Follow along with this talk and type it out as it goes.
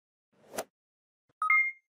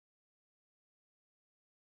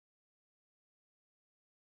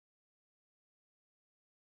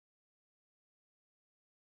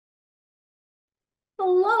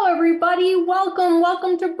Hello, everybody.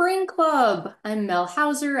 Welcome to Brain Club. I'm Mel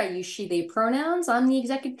Hauser. I use she, they pronouns. I'm the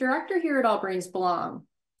executive director here at All Brains Belong.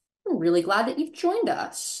 I'm really glad that you've joined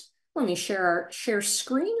us. Let me share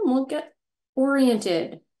screen and we'll get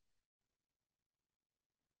oriented.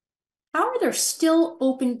 How are there still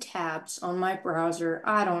open tabs on my browser?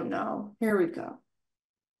 I don't know. Here we go.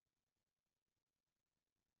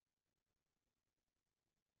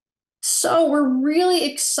 So we're really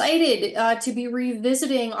excited to be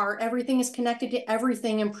revisiting our Everything is Connected to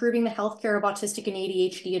Everything, Improving the Healthcare of Autistic and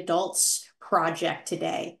ADHD Adults project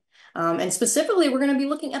today. And specifically, we're going to be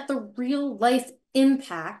looking at the real life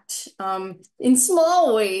impact in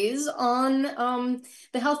small ways on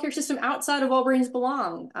the healthcare system outside of All Brains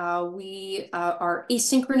Belong. We are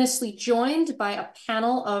asynchronously joined by a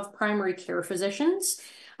panel of primary care physicians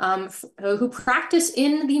who practice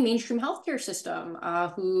in the mainstream healthcare system,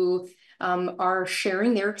 who are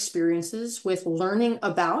sharing their experiences with learning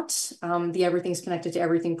about the Everything's Connected to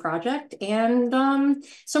Everything project and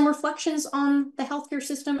some reflections on the healthcare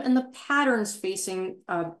system and the patterns facing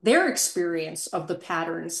their experience of the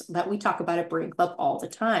patterns that we talk about at Brain Club all the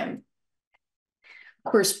time.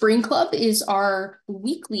 Of course, Brain Club is our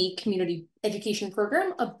weekly community education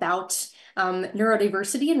program about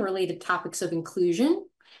neurodiversity and related topics of inclusion.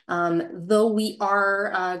 Though we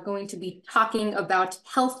are going to be talking about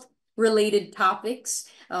health-related topics,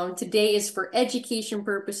 today is for education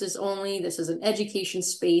purposes only. This is an education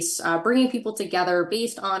space, bringing people together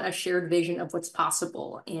based on a shared vision of what's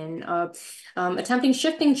possible in attempting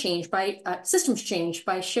systems change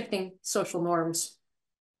by shifting social norms.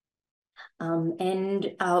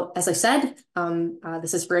 As I said,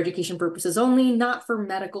 this is for education purposes only, not for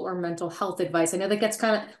medical or mental health advice. I know that gets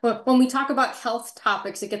kind of, when we talk about health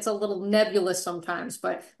topics, it gets a little nebulous sometimes,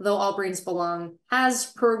 but though All Brains Belong has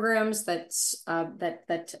programs that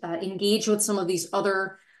engage with some of these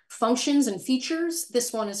other functions and features,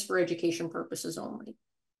 this one is for education purposes only.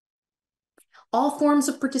 All forms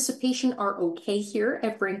of participation are okay here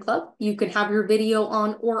at Brain Club. You can have your video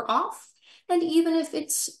on or off, and even if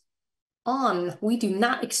it's on, we do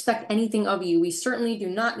not expect anything of you. We certainly do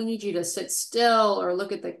not need you to sit still or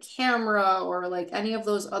look at the camera or like any of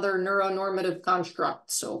those other neuronormative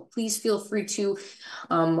constructs. So please feel free to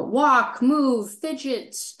walk, move,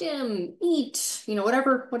 fidget, stim, eat,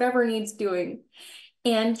 whatever needs doing.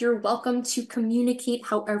 And you're welcome to communicate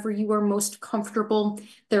however you are most comfortable.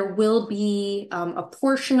 There will be a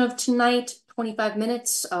portion of tonight, 25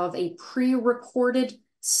 minutes of a pre-recorded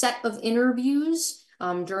set of interviews.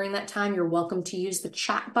 During that time, you're welcome to use the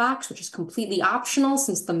chat box, which is completely optional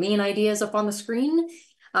since the main idea is up on the screen.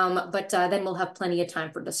 But then we'll have plenty of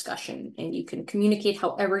time for discussion and you can communicate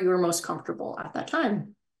however you're most comfortable at that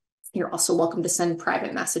time. You're also welcome to send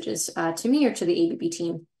private messages to me or to the ABB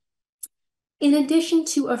team. In addition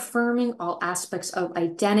to affirming all aspects of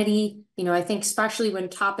identity, I think especially when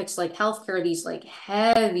topics like healthcare are these like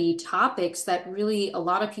heavy topics that really a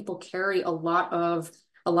lot of people carry a lot of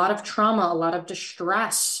trauma, a lot of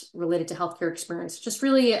distress related to healthcare experience. Just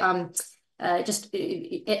really, as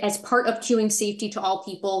part of cueing safety to all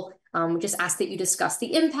people, we just ask that you discuss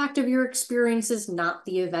the impact of your experiences, not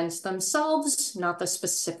the events themselves, not the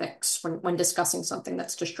specifics when discussing something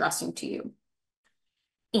that's distressing to you.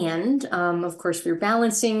 And of course, we're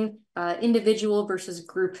balancing individual versus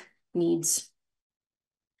group needs.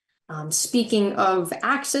 Speaking of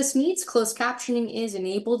access needs, closed captioning is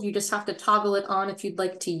enabled. You just have to toggle it on if you'd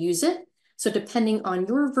like to use it. So depending on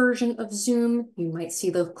your version of Zoom, you might see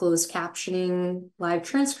the closed captioning live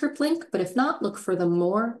transcript link, but if not, look for the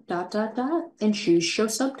more ... and choose show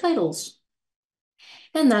subtitles.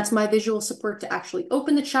 And that's my visual support to actually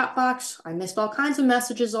open the chat box. I missed all kinds of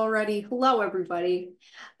messages already. Hello, everybody.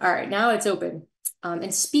 All right, now it's open.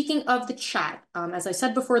 And speaking of the chat, as I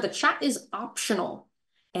said before, the chat is optional.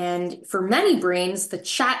 And for many brains, the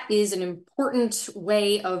chat is an important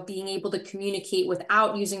way of being able to communicate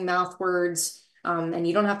without using mouth words. And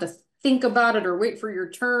you don't have to think about it or wait for your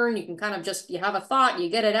turn. You can kind of you have a thought, you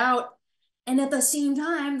get it out. And at the same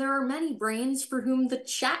time, there are many brains for whom the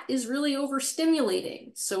chat is really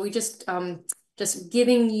overstimulating. So we just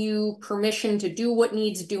giving you permission to do what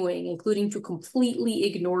needs doing, including to completely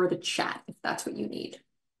ignore the chat if that's what you need.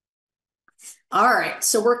 All right,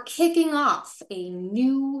 so we're kicking off a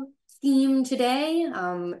new theme today.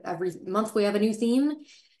 Every month we have a new theme.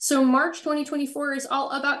 So March 2024 is all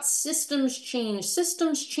about systems change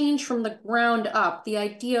from the ground up. The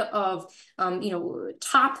idea of,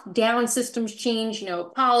 top-down systems change,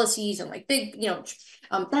 policies and like big,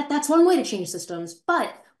 that's one way to change systems.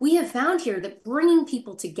 But we have found here that bringing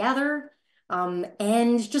people together,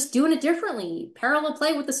 and just doing it differently. Parallel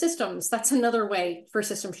play with the systems. That's another way for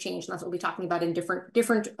systems change. And that's what we'll be talking about in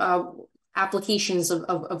different applications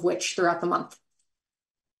of which throughout the month.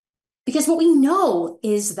 Because what we know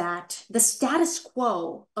is that the status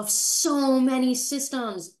quo of so many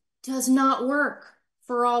systems does not work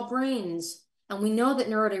for all brains. And we know that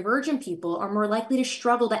neurodivergent people are more likely to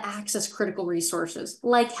struggle to access critical resources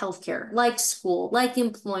like healthcare, like school, like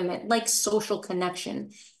employment, like social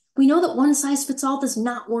connection. We know that one size fits all does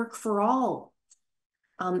not work for all.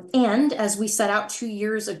 And as we set out 2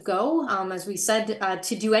 years ago, as we said,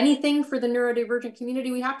 to do anything for the neurodivergent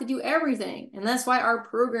community, we have to do everything. And that's why our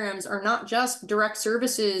programs are not just direct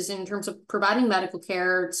services in terms of providing medical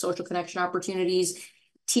care, social connection opportunities,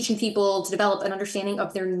 teaching people to develop an understanding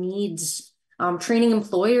of their needs, training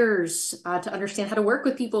employers to understand how to work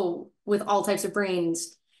with people with all types of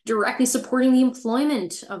brains, directly supporting the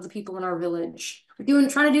employment of the people in our village. We're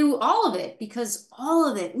trying to do all of it because all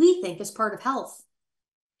of it we think is part of health.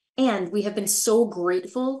 And we have been so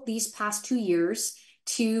grateful these past 2 years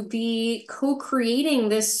to be co-creating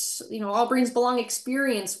this, All Brains Belong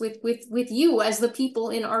experience with you as the people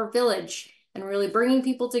in our village, and really bringing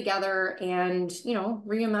people together and,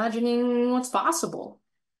 reimagining what's possible.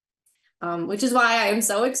 Which is why I am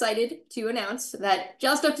so excited to announce that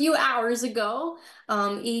just a few hours ago,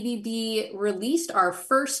 ADB released our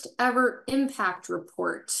first ever impact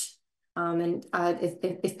report.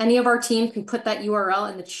 If any of our team can put that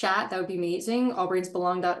URL in the chat, that would be amazing.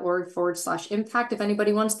 allbrainsbelong.org/impact if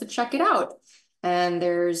anybody wants to check it out. And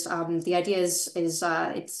there's the idea is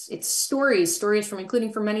it's stories from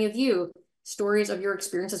including from many of you, stories of your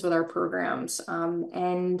experiences with our programs.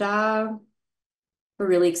 We're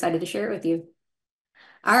really excited to share it with you.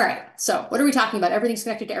 All right, so what are we talking about? Everything's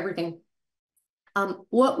connected to everything.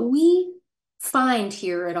 What we find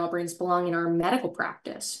here at All Brains Belong in our medical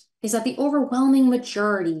practice is that the overwhelming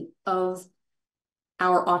majority of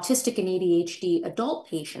our autistic and ADHD adult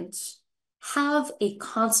patients have a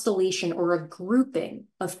constellation or a grouping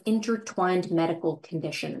of intertwined medical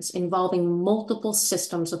conditions involving multiple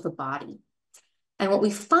systems of the body. And what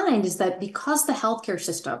we find is that because the healthcare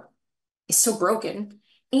system is so broken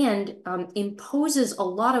and imposes a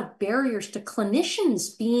lot of barriers to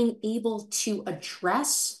clinicians being able to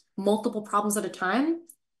address multiple problems at a time,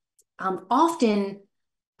 often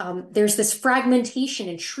there's this fragmentation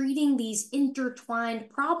in treating these intertwined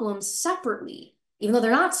problems separately, even though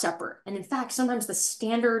they're not separate. And in fact, sometimes the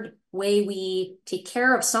standard way we take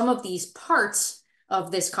care of some of these parts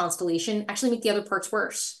of this constellation actually make the other parts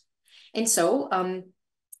worse. And so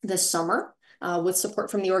this summer, with support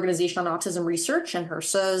from the Organization on Autism Research and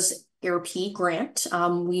HRSA's AIRP grant,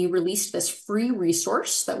 we released this free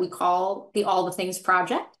resource that we call the All the Things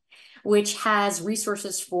Project, which has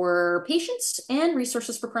resources for patients and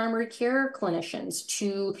resources for primary care clinicians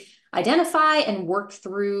to identify and work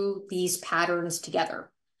through these patterns together.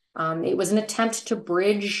 It was an attempt to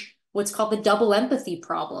bridge what's called the double empathy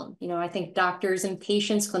problem. I think doctors and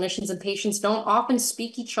patients, clinicians and patients don't often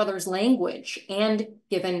speak each other's language. And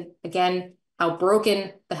given, again, how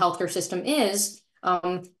broken the healthcare system is,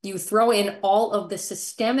 you throw in all of the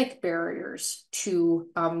systemic barriers to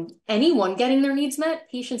anyone getting their needs met,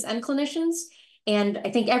 patients and clinicians. And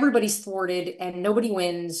I think everybody's thwarted and nobody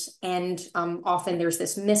wins. And often there's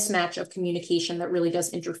this mismatch of communication that really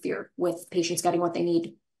does interfere with patients getting what they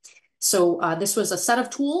need. So this was a set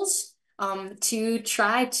of tools to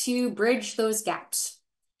try to bridge those gaps.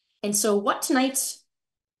 And so what tonight's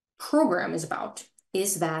program is about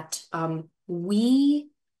is that we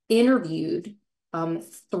interviewed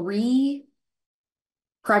 3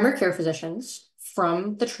 primary care physicians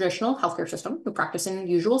from the traditional healthcare system who practice in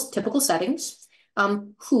usual typical settings,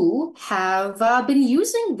 who have been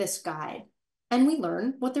using this guide, and we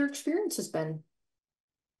learn what their experience has been.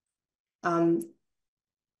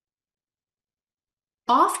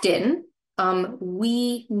 Often,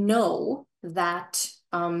 we know that,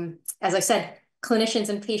 as I said, clinicians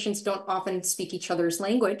and patients don't often speak each other's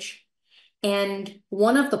language. And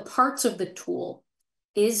one of the parts of the tool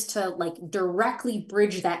is to directly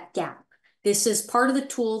bridge that gap. This is part of the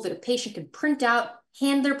tool that a patient can print out,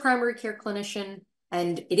 hand their primary care clinician,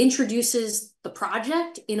 and it introduces the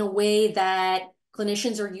project in a way that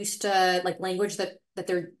clinicians are used to, language that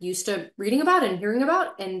they're used to reading about and hearing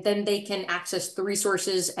about, and then they can access the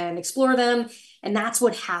resources and explore them. And that's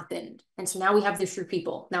what happened. And so now we have these 3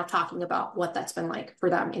 people now talking about what that's been like for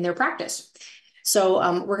them in their practice. So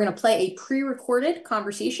we're going to play a pre-recorded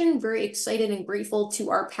conversation. Very excited and grateful to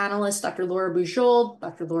our panelists, Dr. Laura Bujol,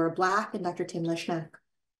 Dr. Laura Black, and Dr. Tim Leshnak.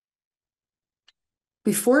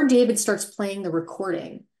 Before David starts playing the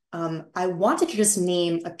recording, I wanted to just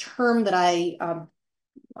name a term that I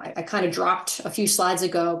kind of dropped a few slides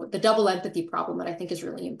ago, but the double empathy problem that I think is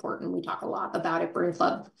really important. We talk a lot about at Brain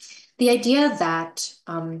Club. The idea that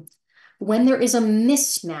when there is a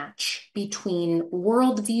mismatch between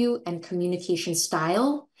worldview and communication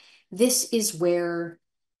style, this is where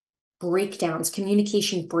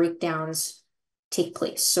communication breakdowns take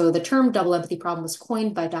place. So the term double empathy problem was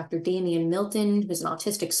coined by Dr. Damian Milton, who's an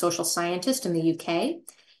autistic social scientist in the UK.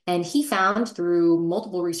 And he found through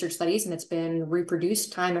multiple research studies, and it's been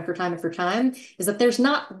reproduced time after time after time, is that there's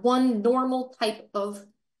not one normal type of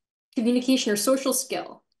communication or social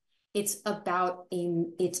skill. It's about a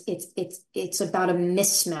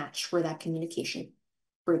mismatch where that communication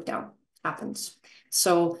breakdown happens.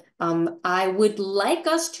 So I would like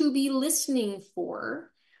us to be listening for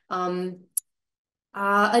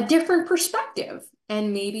a different perspective.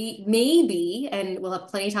 And maybe, and we'll have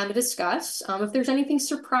plenty of time to discuss, if there's anything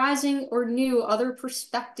surprising or new, other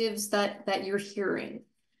perspectives that you're hearing.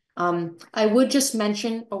 I would just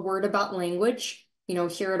mention a word about language.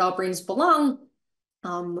 Here at All Brains Belong,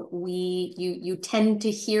 you tend to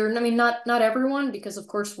hear, I mean, not everyone, because of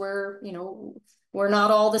course we're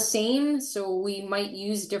not all the same. So we might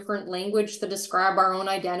use different language to describe our own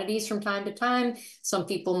identities from time to time. Some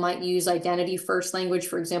people might use identity first language.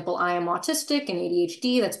 For example, I am autistic and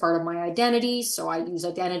ADHD. That's part of my identity. So I use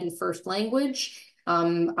identity first language.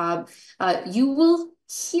 You will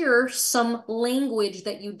hear some language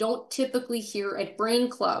that you don't typically hear at Brain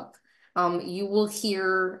Club. You will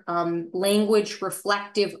hear language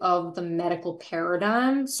reflective of the medical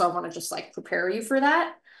paradigm. So I want to just prepare you for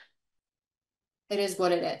that. It is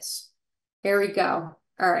what it is. Here we go.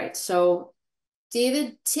 All right. So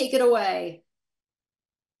David, take it away.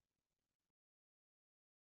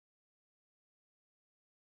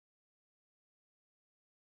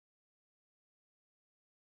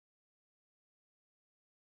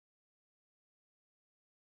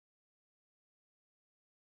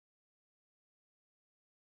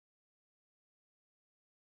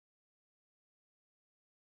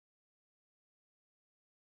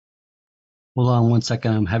 Hold on one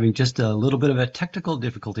second. I'm having just a little bit of a technical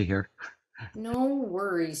difficulty here. No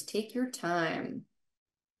worries. Take your time.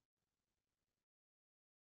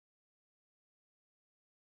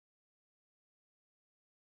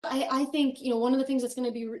 I think, one of the things that's going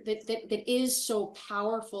to be that is so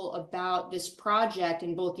powerful about this project,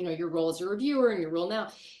 and both, your role as a reviewer and your role now,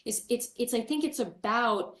 is I think it's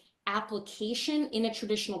about application in a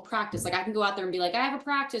traditional practice. Like I can go out there and be like, I have a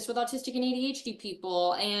practice with autistic and ADHD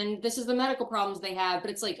people, and this is the medical problems they have.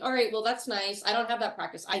 But it's like, all right, well, that's nice. I don't have that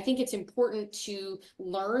practice. I think it's important to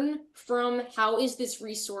learn from how is this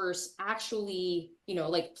resource actually,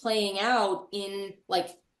 playing out in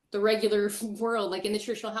the regular world, like in the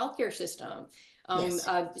traditional healthcare system. Yes.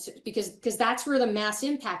 Because that's where the mass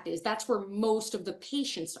impact is. That's where most of the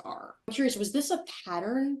patients are. I'm curious, was this a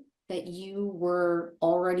pattern that you were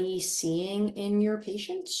already seeing in your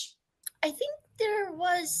patients? I think there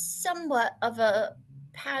was somewhat of a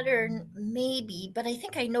pattern, maybe, but I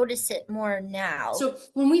think I notice it more now. So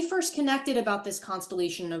when we first connected about this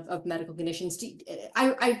constellation of medical conditions,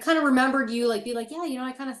 I kind of remembered you be like, yeah,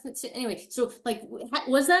 I kind of, anyway, so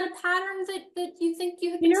was that a pattern that you think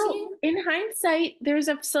you had been seeing? In hindsight,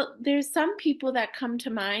 there's some people that come to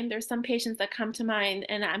mind. There's some patients that come to mind,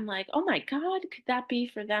 and I'm like, oh my God, could that be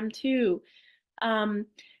for them too? And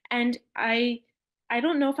I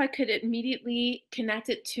don't know if I could immediately connect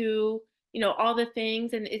it to all the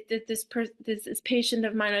things, and this patient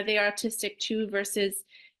of mine, are they autistic too, versus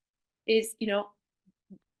is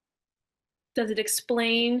does it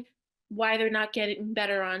explain why they're not getting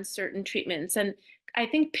better on certain treatments? And I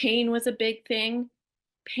think pain was a big thing.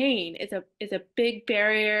 Pain is a big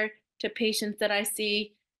barrier to patients that I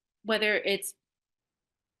see, whether it's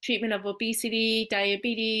treatment of obesity,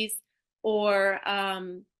 diabetes, or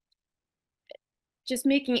just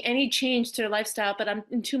making any change to their lifestyle, but I'm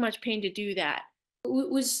in too much pain to do that.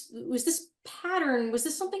 Was this pattern, was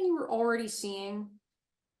this something you were already seeing?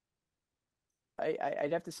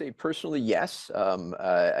 I'd have to say personally, yes.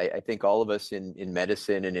 I think all of us in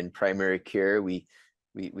medicine and in primary care, we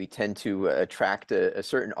tend to attract a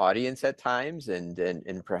certain audience at times,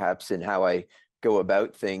 and perhaps in how I go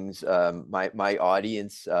about things, my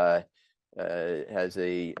audience has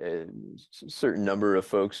a certain number of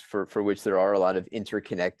folks for which there are a lot of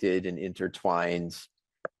interconnected and intertwined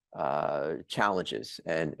challenges,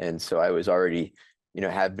 and so I was already,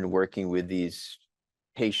 have been working with these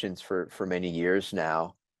patients for many years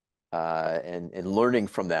now, and learning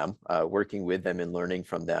from them, working with them and learning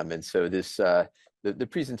from them. And so this the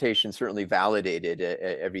presentation certainly validated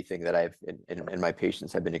everything that I've and my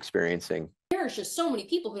patients have been experiencing. There's just so many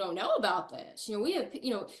people who don't know about this. We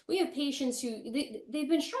have patients who they've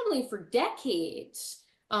been struggling for decades,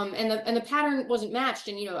 and the pattern wasn't matched.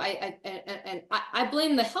 And I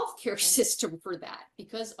blame the healthcare system for that,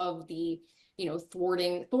 because of the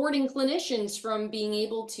thwarting clinicians from being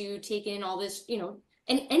able to take in all this,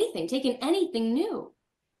 and take in anything new.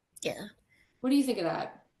 Yeah. What do you think of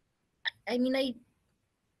that? I mean,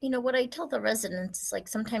 what I tell the residents is, like,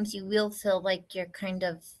 sometimes you will feel like you're kind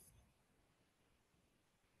of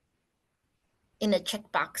in a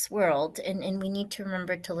checkbox world, and we need to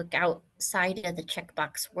remember to look outside of the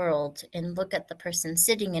checkbox world and look at the person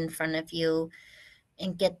sitting in front of you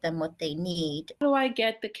and get them what they need. How do I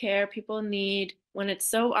get the care people need when it's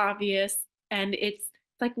so obvious and it's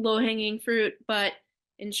like low-hanging fruit, but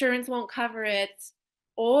insurance won't cover it,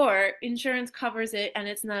 or insurance covers it and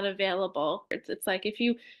it's not available? It's like, if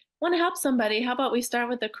you want to help somebody, how about we start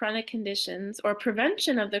with the chronic conditions, or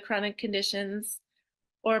prevention of the chronic conditions,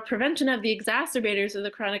 or prevention of the exacerbators of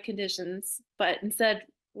the chronic conditions, but instead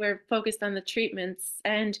we're focused on the treatments.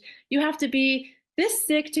 And you have to be this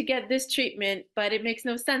sick to get this treatment, but it makes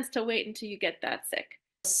no sense to wait until you get that sick.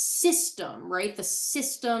 System, right? The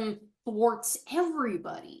system thwarts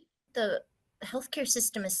everybody. The healthcare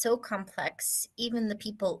system is so complex, even the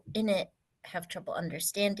people in it have trouble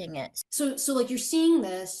understanding it. So like, you're seeing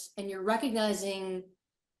this and you're recognizing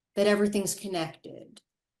that everything's connected.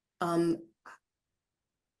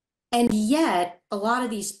 And yet a lot of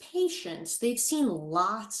these patients, they've seen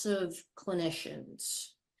lots of clinicians.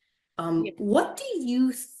 Yeah. What do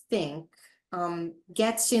you think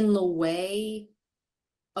gets in the way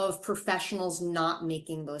of professionals not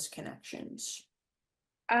making those connections?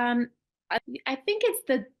 I think it's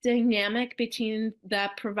the dynamic between the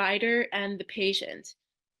provider and the patient.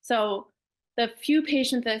 So the few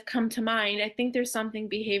patients that come to mind, I think there's something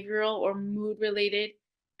behavioral or mood related.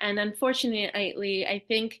 And unfortunately, I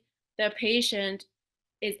think the patient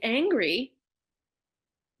is angry.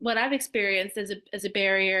 What I've experienced as a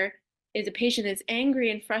barrier is a patient is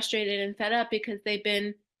angry and frustrated and fed up because they've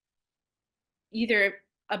been either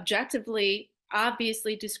objectively,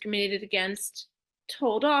 obviously discriminated against,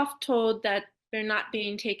 told off, told that they're not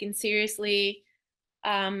being taken seriously,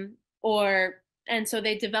 and so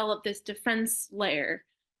they develop this defense layer.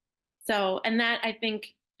 So, and that, I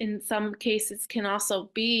think, in some cases can also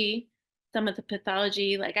be some of the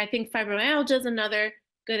pathology. Like, I think fibromyalgia is another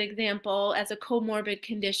good example as a comorbid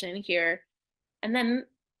condition here. And then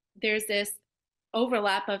there's this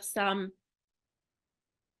overlap of some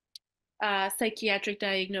psychiatric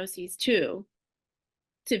diagnoses too.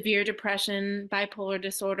 Severe depression, bipolar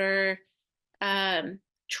disorder,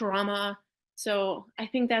 trauma. So I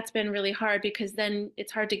think that's been really hard, because then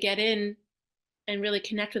it's hard to get in and really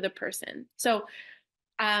connect with a person. So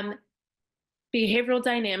behavioral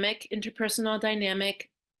dynamic, interpersonal dynamic,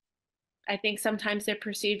 I think sometimes they're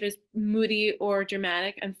perceived as moody or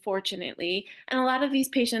dramatic, unfortunately. And a lot of these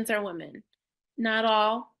patients are women, not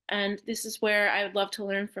all. And this is where I would love to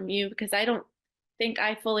learn from you, because I don't think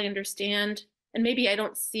I fully understand, and maybe I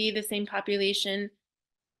don't see the same population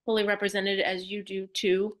fully represented as you do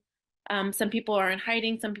too. Some people are in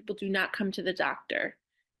hiding, some people do not come to the doctor.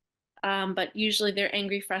 But usually they're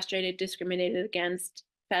angry, frustrated, discriminated against,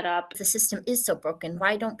 fed up. The system is so broken.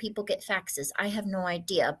 Why don't people get faxes? I have no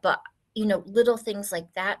idea. But, little things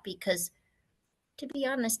like that, because, to be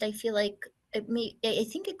honest, I feel like I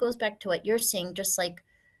think it goes back to what you're saying, just like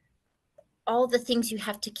all the things you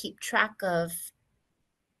have to keep track of,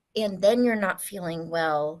 and then you're not feeling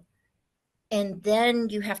well, and then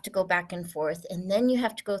you have to go back and forth, and then you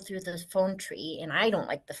have to go through the phone tree, and I don't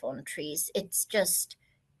like the phone trees. It's just,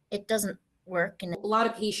 it doesn't work. And a lot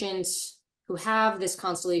of patients who have this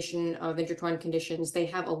constellation of intertwined conditions, they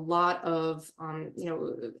have a lot of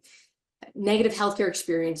negative healthcare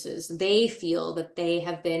experiences. They feel that they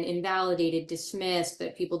have been invalidated, dismissed,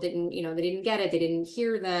 that people didn't, they didn't get it, they didn't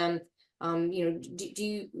hear them.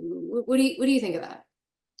 What do you think of that?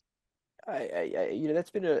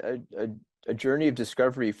 That's been a journey of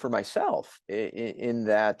discovery for myself, in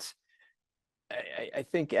that I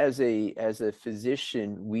think as a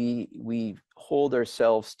physician, we hold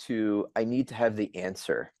ourselves to, I need to have the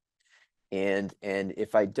answer. And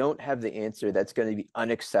if I don't have the answer, that's going to be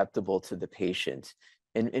unacceptable to the patient.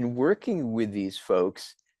 And working with these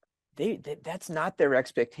folks, that's not their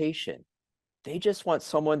expectation. They just want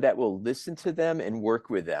someone that will listen to them and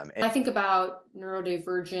work with them. I think about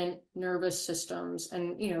neurodivergent nervous systems,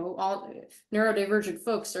 and all neurodivergent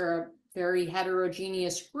folks are a very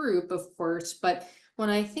heterogeneous group, of course, but when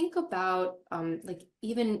I think about like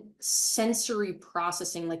even sensory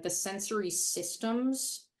processing, like the sensory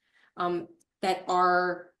systems that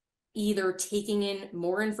are either taking in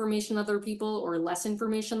more information than other people or less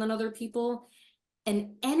information than other people,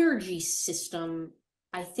 an energy system,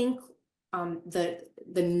 I think the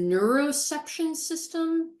neuroception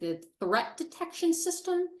system, the threat detection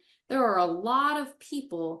system, there are a lot of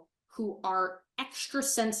people who are extra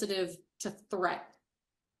sensitive to threat.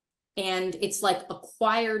 And it's like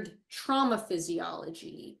acquired trauma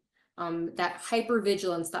physiology, that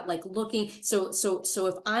hypervigilance, that like looking. So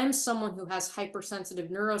if I'm someone who has hypersensitive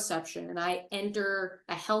neuroception and I enter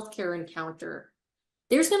a healthcare encounter,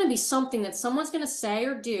 there's going to be something that someone's going to say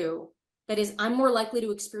or do that is I'm more likely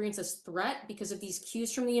to experience as threat because of these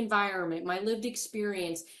cues from the environment, my lived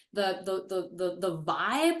experience, the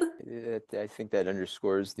vibe. I think that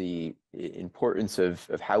underscores the importance of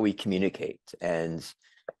how we communicate.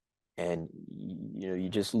 And you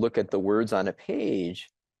just look at the words on a page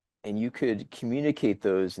and you could communicate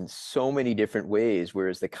those in so many different ways,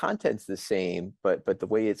 whereas the content's the same, but the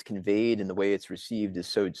way it's conveyed and the way it's received is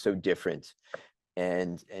so different.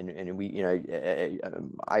 And we,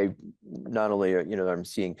 I not only, I'm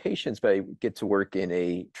seeing patients, but I get to work in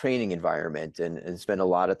a training environment and spend a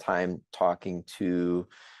lot of time talking to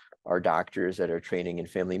our doctors that are training in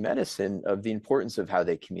family medicine of the importance of how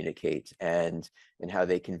they communicate and how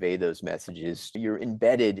they convey those messages. You're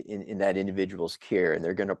embedded in that individual's care, and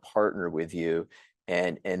they're going to partner with you.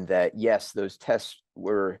 And that, yes, those tests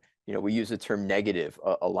were, we use the term negative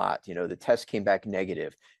a lot. The test came back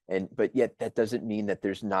negative, but yet that doesn't mean that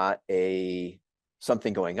there's not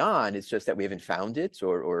something going on. It's just that we haven't found it,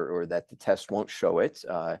 or that the test won't show it.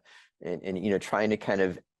 And trying to kind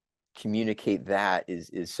of communicate that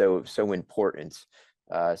is so important,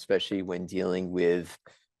 especially when dealing with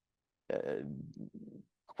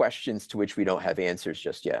questions to which we don't have answers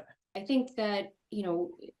just yet. I think that,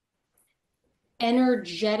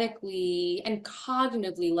 energetically and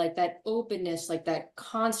cognitively, like that openness, like that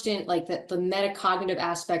constant, like that the metacognitive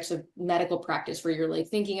aspects of medical practice, where you're like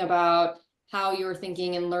thinking about how you're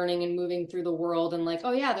thinking and learning and moving through the world, and like,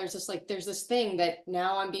 oh yeah, there's this thing that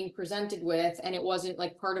now I'm being presented with, and it wasn't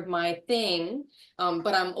like part of my thing,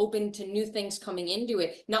 but I'm open to new things coming into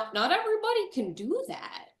it. Not everybody can do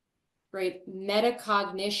that, right?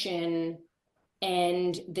 Metacognition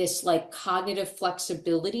and this like cognitive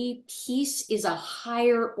flexibility piece is a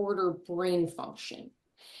higher order brain function.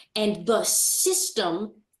 And the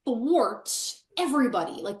system thwarts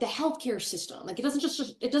everybody, like the healthcare system. Like it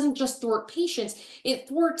doesn't just thwart patients, it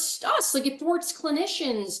thwarts us, like it thwarts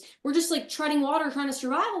clinicians. We're just like treading water trying to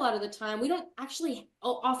survive a lot of the time. We don't actually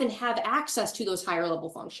often have access to those higher level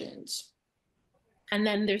functions. And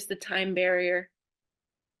then there's the time barrier.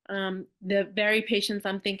 The very patients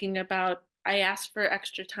I'm thinking about, I asked for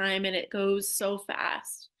extra time and it goes so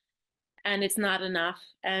fast and it's not enough.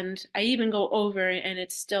 And I even go over and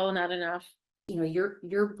it's still not enough.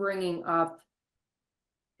 You're bringing up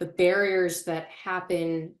the barriers that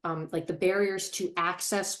happen, like the barriers to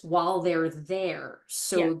access while they're there.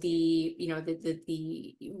 So yeah.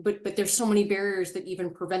 But there's so many barriers that even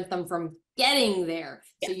prevent them from getting there.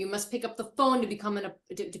 Yeah. So you must pick up the phone to become a new,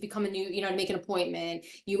 to make an appointment.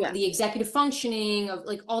 The executive functioning of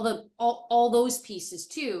like all those pieces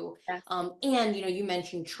too. Yes. And you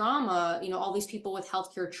mentioned trauma. All these people with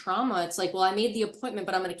healthcare trauma. It's like, well, I made the appointment,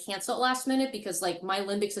 but I'm going to cancel it last minute because like my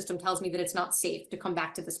limbic system tells me that it's not safe to come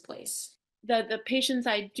back to this place. The patients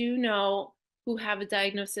I do know who have a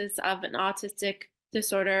diagnosis of an autistic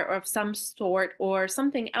disorder or of some sort, or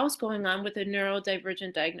something else going on with a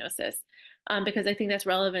neurodivergent diagnosis, because I think that's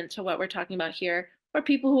relevant to what we're talking about here, or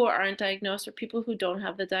people who aren't diagnosed or people who don't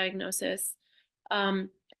have the diagnosis.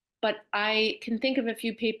 But I can think of a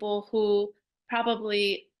few people who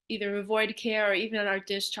probably either avoid care or even are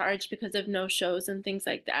discharged because of no-shows and things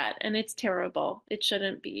like that. And it's terrible. It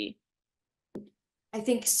shouldn't be. I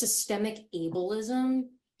think systemic ableism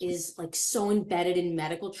is like so embedded in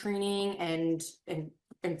medical training and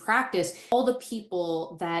practice. All the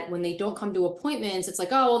people that when they don't come to appointments, it's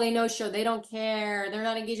like, oh, well, they no-show, they don't care, they're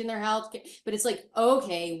not engaged in their health care. But it's like,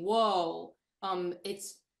 okay, whoa,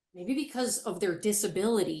 it's maybe because of their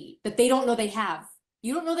disability that they don't know they have.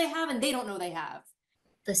 You don't know they have, and they don't know they have.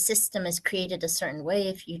 The system is created a certain way.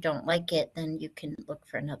 If you don't like it, then you can look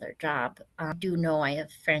for another job. I do know I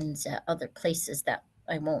have friends at other places that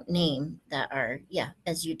I won't name that are,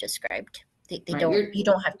 as you described. They right, you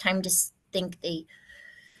don't have time to think.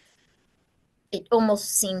 It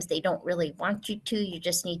almost seems they don't really want you to. You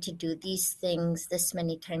just need to do these things this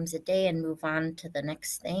many times a day and move on to the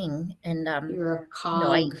next thing. And you're a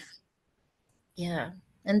cog.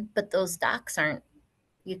 but those docs aren't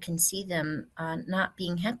you can see them not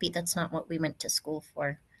being happy. That's not what we went to school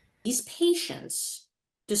for. These patients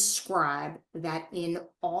describe that in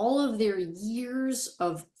all of their years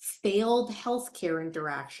of failed healthcare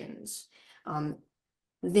interactions,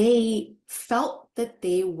 they felt that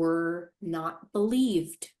they were not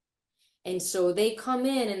believed. And so they come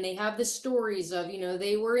in and they have the stories of,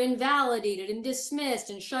 they were invalidated and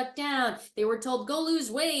dismissed and shut down. They were told, go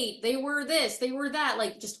lose weight. They were this, they were that,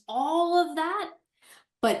 like just all of that.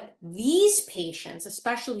 But these patients,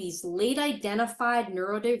 especially these late identified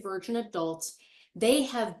neurodivergent adults, they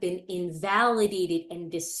have been invalidated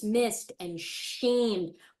and dismissed and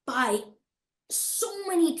shamed by so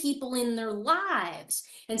many people in their lives.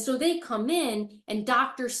 And so they come in and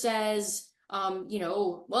doctor says,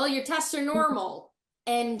 well, your tests are normal.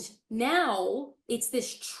 And now it's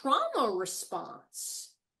this trauma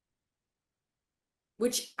response,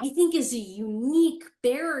 which I think is a unique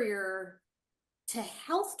barrier to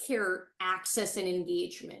healthcare access and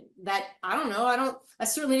engagement that I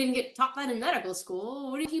certainly didn't get taught that in medical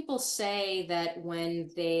school. What do people say that when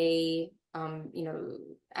they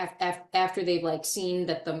after they've like seen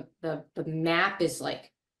that the map is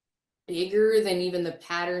like bigger than even the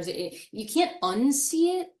patterns, you can't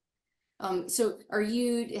unsee it. So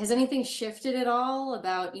has anything shifted at all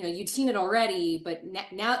about, you'd seen it already, but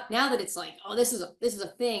now that it's like, oh, this is a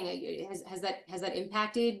thing, has that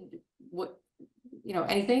impacted what,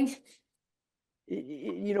 anything?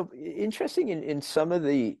 Interesting in some of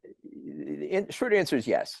the short answer is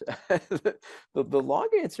yes. The long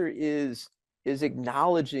answer is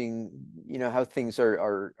acknowledging, how things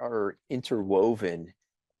are interwoven.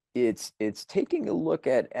 It's taking a look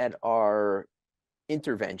at our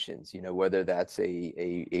interventions, whether that's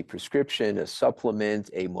a prescription, a supplement,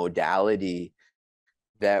 a modality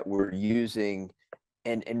that we're using,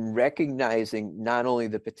 and recognizing not only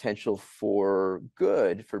the potential for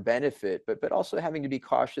good, for benefit, but also having to be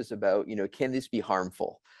cautious about, can this be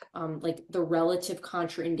harmful? Like the relative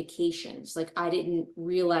contraindications. Like I didn't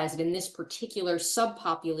realize that in this particular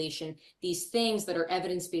subpopulation, these things that are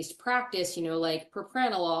evidence-based practice, like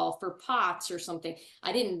propranolol for POTS or something,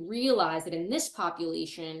 I didn't realize that in this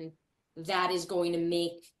population, that is going to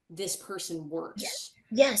make this person worse.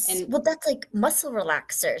 Yes. And well, that's like muscle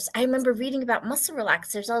relaxers. I remember reading about muscle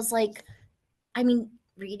relaxers. I was like,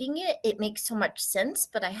 reading it makes so much sense,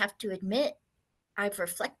 but I have to admit, I've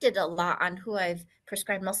reflected a lot on who I've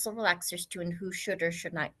prescribed muscle relaxers to and who should or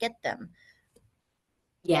should not get them.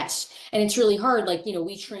 Yes. And it's really hard. Like,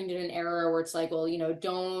 we trained in an era where it's like, well,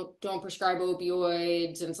 don't prescribe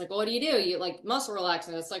opioids. And it's like, well, what do? You like muscle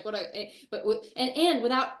relaxant. It's like, and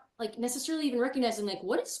without like necessarily even recognizing like,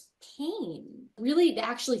 what is pain? Really to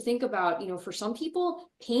actually think about, for some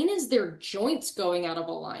people, pain is their joints going out of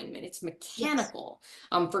alignment. It's mechanical.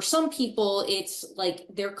 Yes. For some people, it's like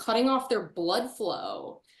they're cutting off their blood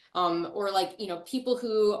flow. Or like, people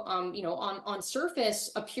who, on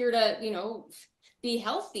surface appear to, be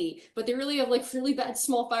healthy, but they really have like really bad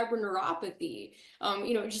small fiber neuropathy.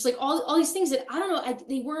 Just like all these things that I don't know,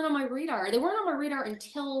 they weren't on my radar. They weren't on my radar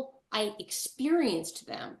until I experienced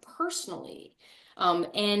them personally.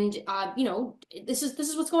 This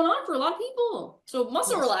is what's going on for a lot of people. So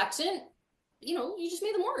muscle relaxant, you just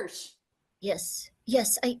made them worse. Yes,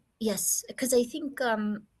 because I think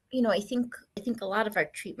I think a lot of our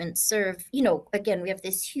treatments serve, again, we have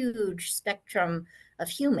this huge spectrum of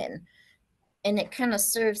human, and it kind of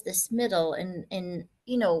serves this middle. And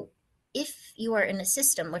if you are in a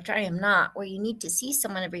system, which I am not, where you need to see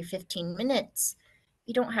someone every 15 minutes,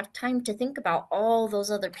 you don't have time to think about all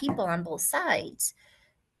those other people on both sides.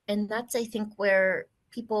 And that's, I think, where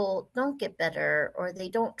people don't get better, or they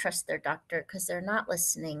don't trust their doctor because they're not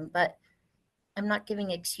listening. But I'm not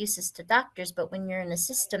giving excuses to doctors, but when you're in a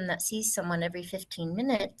system that sees someone every 15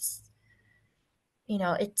 minutes,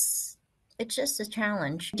 it's just a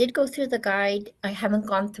challenge. I did go through the guide. I haven't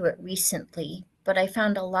gone through it recently, but I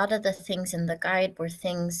found a lot of the things in the guide were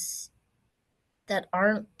things that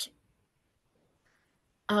aren't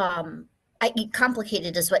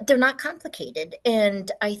complicated is what they're not complicated. And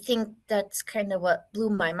I think that's kind of what blew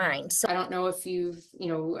my mind. So I don't know if you've,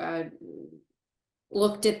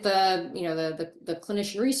 looked at the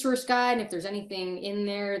clinician resource guide, and if there's anything in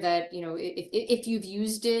there that, if you've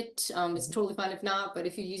used it, it's totally fine if not, but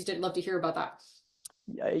if you used it, I'd love to hear about that.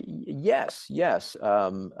 Yes.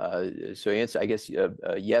 So answer, I guess,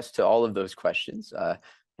 yes to all of those questions.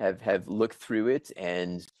 Have looked through it,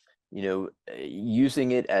 and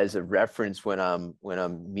using it as a reference when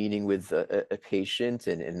I'm meeting with a patient,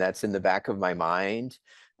 and that's in the back of my mind,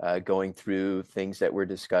 going through things that we're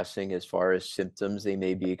discussing as far as symptoms they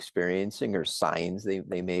may be experiencing or signs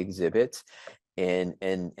they may exhibit. and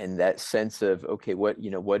that sense of, okay, what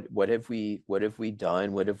have we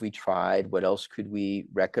done, what have we tried, what else could we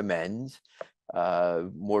recommend.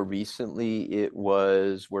 More recently, it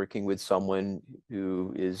was working with someone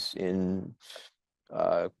who is in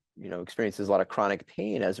experiences a lot of chronic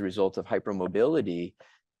pain as a result of hypermobility,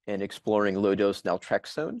 and exploring low dose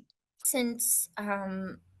naltrexone. Since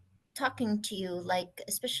talking to you, like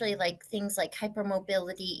especially like things like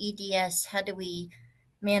hypermobility, EDS, how do we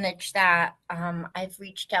manage that? I've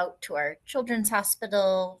reached out to our children's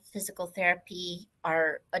hospital, physical therapy,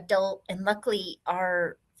 our adult, and luckily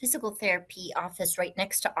our physical therapy office right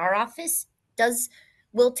next to our office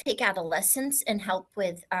will take adolescents and help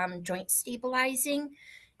with joint stabilizing.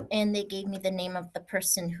 And they gave me the name of the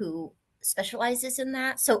person who specializes in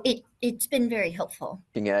that. So it's been very helpful.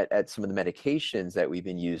 Looking at some of the medications that we've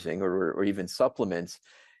been using, or even supplements,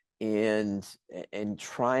 and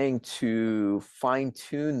trying to fine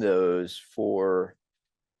tune those for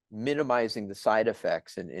minimizing the side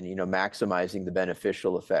effects and maximizing the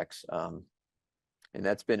beneficial effects. And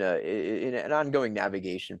that's been an ongoing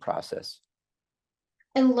navigation process.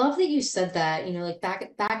 I love that you said that, like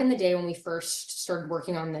back in the day when we first started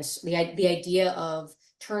working on this, the idea of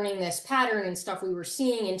turning this pattern and stuff we were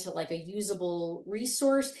seeing into like a usable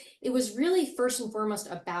resource, it was really first and foremost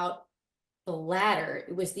about the latter.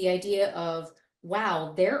 It was the idea of,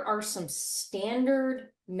 wow, there are some standard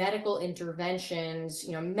medical interventions,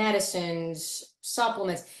 medicines,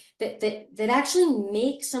 supplements that actually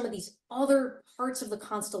make some of these other parts of the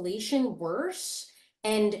constellation worse.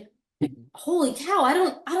 And holy cow, I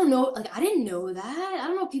don't know, like I didn't know that. I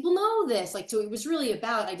don't know if people know this. Like, so it was really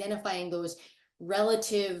about identifying those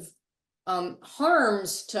relative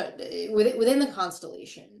harms within the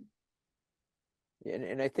constellation.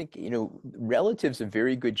 And I think, relative's a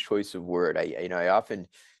very good choice of word. I often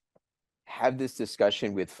have this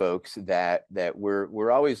discussion with folks that we're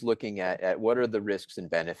always looking at what are the risks and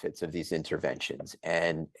benefits of these interventions.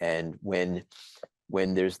 And when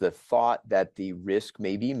there's the thought that the risk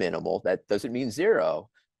may be minimal, that doesn't mean zero,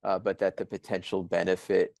 but that the potential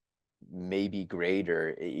benefit may be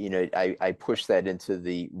greater, I push that into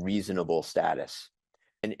the reasonable status.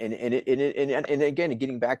 And again,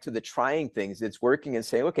 getting back to the trying things, it's working and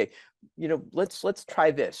saying, okay, let's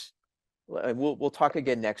try this. We'll talk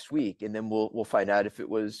again next week, and then we'll find out if it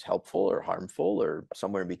was helpful or harmful or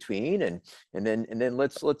somewhere in between, and then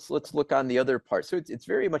let's look on the other part. So it's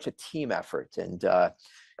very much a team effort, and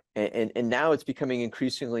now it's becoming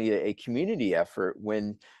increasingly a community effort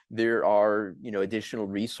when there are additional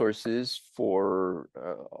resources for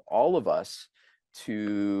all of us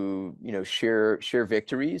to share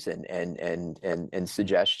victories and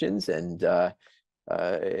suggestions, and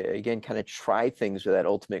again, kind of try things with that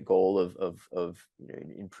ultimate goal of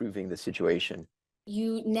improving the situation.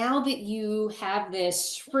 Now that you have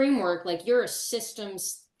this framework, like you're a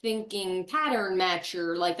systems thinking pattern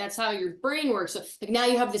matcher, like that's how your brain works. So like now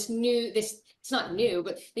you have this it's not new,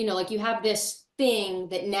 but like you have this thing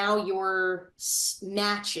that now you're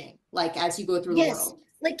matching, like as you go through the world.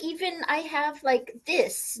 Like even I have like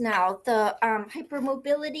this now, the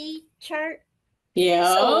hypermobility chart.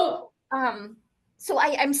 Yeah. So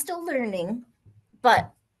I'm still learning,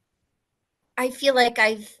 but I feel like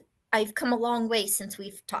I've come a long way since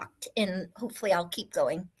we've talked, and hopefully I'll keep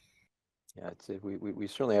going. Yeah, we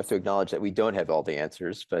certainly have to acknowledge that we don't have all the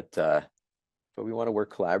answers, but we want to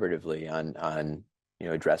work collaboratively on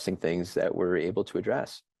addressing things that we're able to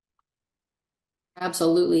address.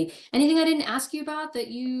 Absolutely. Anything I didn't ask you about that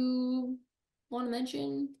you want to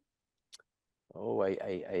mention? Oh,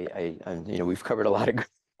 we've covered a lot of ground.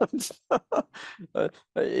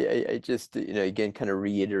 I just, again, kind of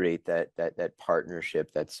reiterate that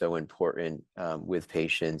partnership that's so important with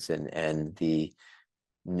patients, and the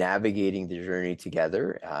navigating the journey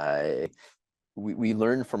together. We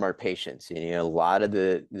learn from our patients. A lot of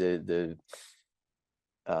the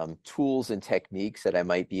tools and techniques that I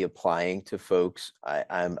might be applying to folks,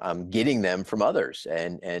 I'm getting them from others,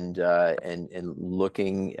 and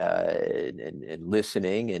looking and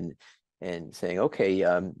listening and saying, okay,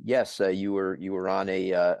 yes, you were on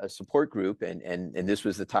a support group, and this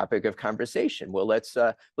was the topic of conversation. Well, let's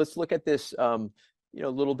look at this a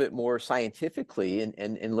little bit more scientifically,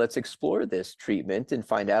 and let's explore this treatment and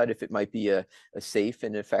find out if it might be a safe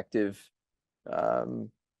and effective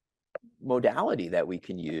modality that we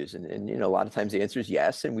can use. And a lot of times the answer is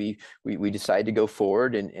yes, and we decide to go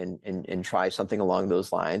forward and try something along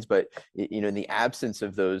those lines. But in the absence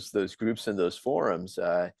of those groups and those forums,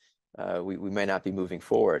 we might not be moving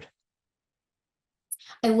forward.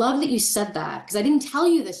 I love that you said that, because I didn't tell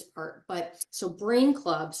you this part, but so Brain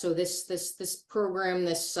Club, so this program,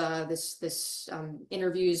 this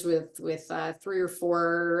interviews with 3 or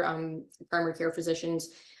 4 primary care physicians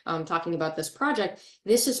talking about this project.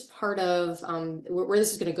 This is part of where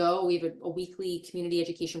this is going to go. We have a weekly community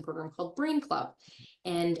education program called Brain Club,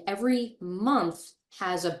 and every month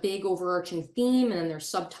has a big overarching theme, and then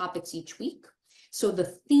there's subtopics each week. So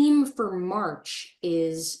the theme for March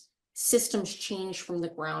is systems change from the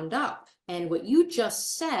ground up. And what you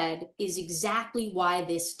just said is exactly why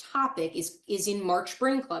this topic is in March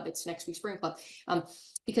Brain Club. It's next week's Brain Club.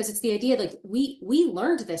 Because it's the idea, like we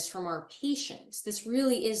learned this from our patients. This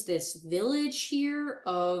really is this village here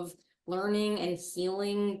of learning and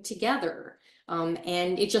healing together.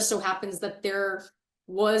 And it just so happens that there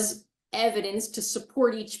was evidence to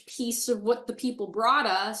support each piece of what the people brought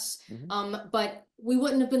us. But we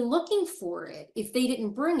wouldn't have been looking for it if they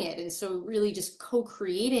didn't bring it. And so really just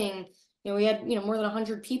co-creating, we had, more than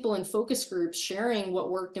 100 people in focus groups sharing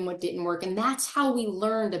what worked and what didn't work. And that's how we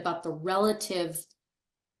learned about the relative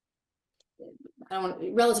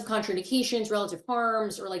contraindications, relative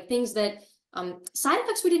harms, or like things that side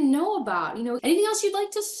effects we didn't know about. Anything else you'd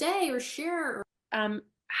like to say or share?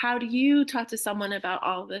 How do you talk to someone about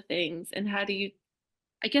all the things, and how do you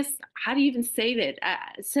even say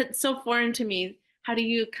that? It's so foreign to me. How do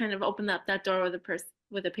you kind of open up that door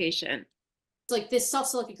with a patient? It's like this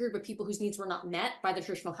self-selected group of people whose needs were not met by the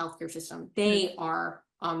traditional healthcare system. They are,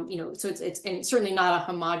 so it's certainly not a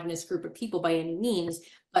homogenous group of people by any means,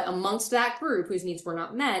 but amongst that group whose needs were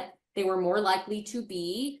not met, they were more likely to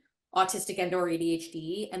be autistic and or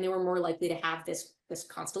ADHD, and they were more likely to have this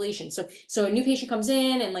constellation. So a new patient comes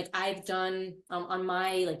in, and like I've done on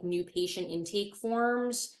my like new patient intake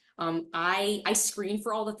forms, I screen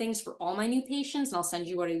for all the things for all my new patients, and I'll send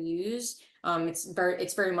you what I use. It's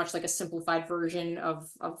very much like a simplified version of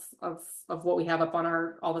what we have up on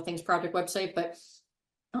our All the Things Project website. But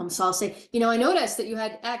so I'll say, I noticed that you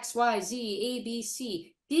had X, Y, Z, A, B,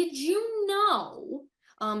 C. Did you know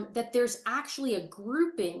that there's actually a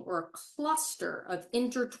grouping or a cluster of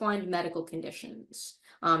intertwined medical conditions?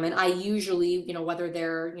 And I usually, whether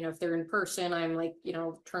they're, if they're in person, I'm like,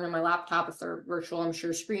 turning my laptop. If they're virtual, I'm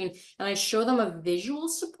share screen, and I show them a visual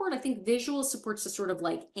support. I think visual supports to sort of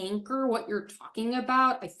like anchor what you're talking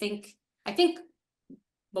about. I think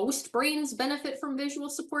most brains benefit from visual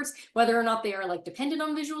supports, whether or not they are like dependent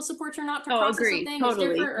on visual supports or not to process agree. something. Totally.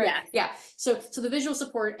 It's different, right? Yes. Yeah. So the visual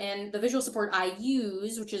support I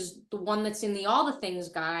use, which is the one that's in the All the Things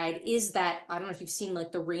guide, is that, I don't know if you've seen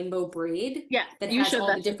like the rainbow braid. Yeah. That has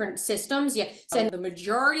all the different systems. Yeah. So the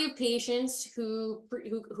majority of patients who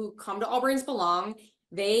come to All Brains Belong,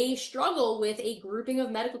 they struggle with a grouping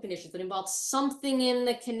of medical conditions that involve something in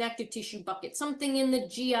the connective tissue bucket, something in the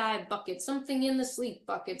GI bucket, something in the sleep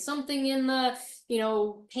bucket, something in the,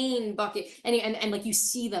 pain bucket. And like you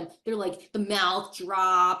see them, they're like, the mouth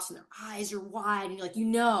drops and their eyes are wide, and you're like,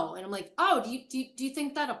 and I'm like, oh, do you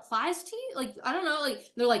think that applies to you? Like, I don't know, like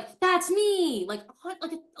they're like, that's me. Like, what?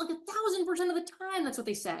 Like 1,000% of the time, that's what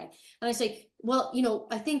they say. And I say, well,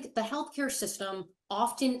 I think the healthcare system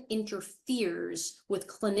often interferes with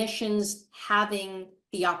clinicians having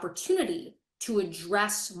the opportunity to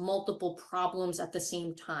address multiple problems at the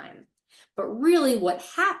same time. But really what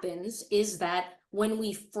happens is that when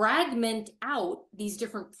we fragment out these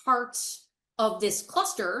different parts of this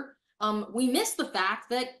cluster, we miss the fact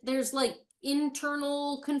that there's like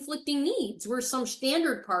internal conflicting needs where some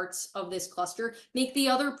standard parts of this cluster make the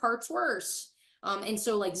other parts worse. And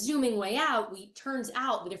so like zooming way out, turns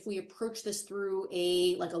out that if we approach this through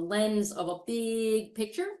a lens of a big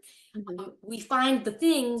picture, we find the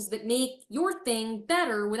things that make your thing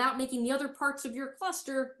better without making the other parts of your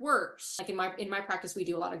cluster worse. Like in my practice, we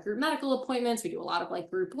do a lot of group medical appointments. We do a lot of like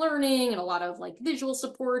group learning and a lot of like visual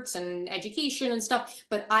supports and education and stuff.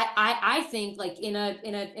 But I think like in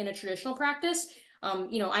a traditional practice,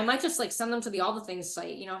 I might just like send them to the All the Things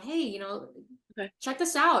site, hey, okay, check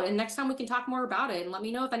this out, and next time we can talk more about it, and let me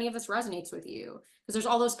know if any of this resonates with you, because there's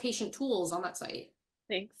all those patient tools on that site.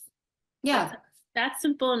 Thanks. Yeah. That's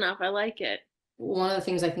simple enough. I like it. One of the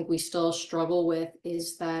things I think we still struggle with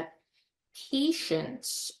is that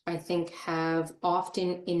patients, I think, have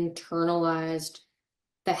often internalized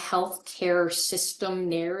the healthcare system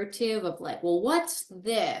narrative of like, well, what's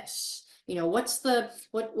this?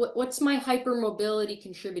 What's my hypermobility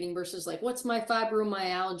contributing versus like, what's my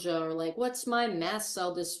fibromyalgia, or like, what's my mast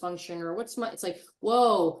cell dysfunction, or it's like,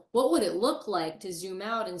 whoa, what would it look like to zoom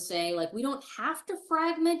out and say, like, we don't have to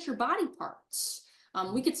fragment your body parts.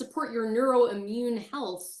 We could support your neuroimmune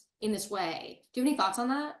health in this way. Do you have any thoughts on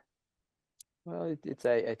that? Well,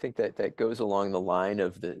 I think that that goes along the line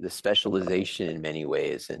of the specialization in many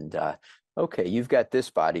ways. And okay, you've got this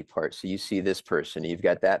body part, so you see this person. You've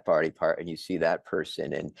got that body part, and you see that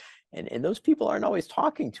person. And those people aren't always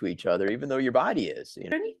talking to each other, even though your body is. You know?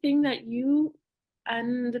 Is there anything that you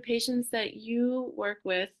and the patients that you work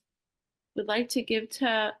with would like to give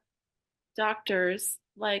to doctors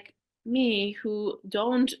like me who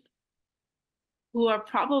are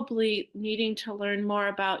probably needing to learn more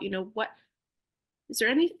about, what is there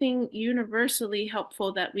anything universally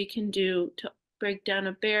helpful that we can do to break down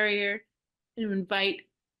a barrier and invite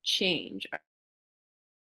change?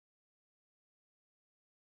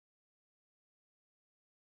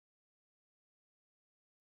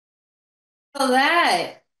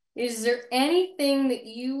 That. Is there anything that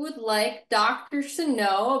you would like doctors to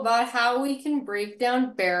know about how we can break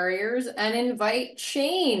down barriers and invite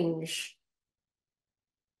change?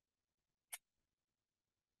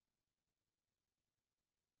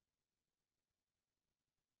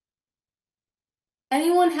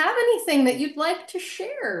 Anyone have anything that you'd like to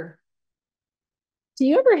share? Do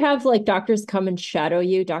you ever have like doctors come and shadow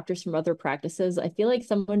you, doctors from other practices? I feel like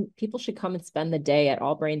people should come and spend the day at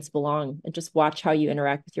All Brains Belong and just watch how you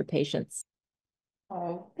interact with your patients.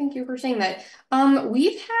 Oh, thank you for saying that.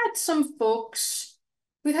 We've had some folks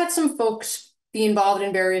be involved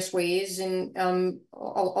in various ways and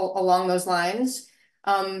along those lines.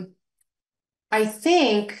 Um, I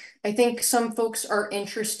think some folks are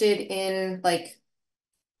interested in like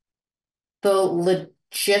the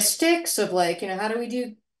logistics of like, how do we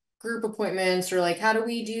do group appointments or like how do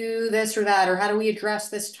we do this or that or how do we address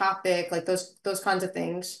this topic, like those kinds of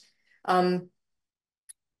things. Um,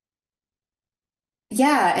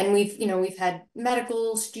 Yeah, and we've had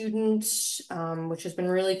medical students, which has been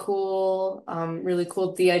really cool. Really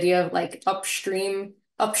cool the idea of like upstream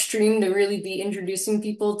to really be introducing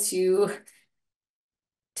people to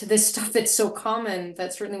this stuff that's so common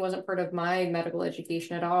that certainly wasn't part of my medical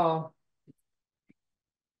education at all.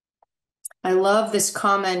 I love this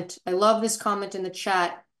comment. I love this comment in the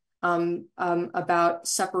chat about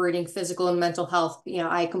separating physical and mental health.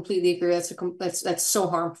 I completely agree. That's so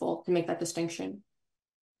harmful to make that distinction.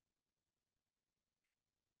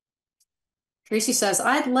 Tracy says,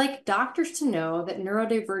 I'd like doctors to know that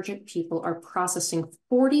neurodivergent people are processing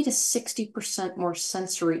 40 to 60% more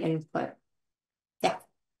sensory input. Yeah.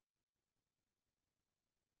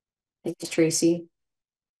 Thanks, Tracy.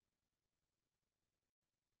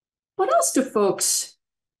 What else do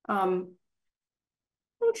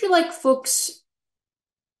what would you like folks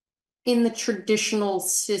in the traditional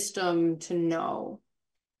system to know?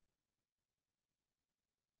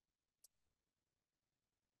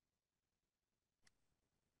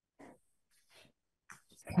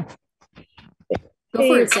 Go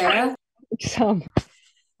for it, Sarah. So,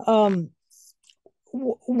 um,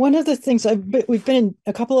 one of the things we've been in,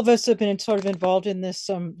 a couple of us have been sort of involved in this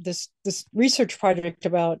research project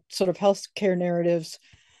about sort of healthcare narratives,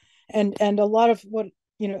 and a lot of what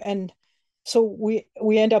and so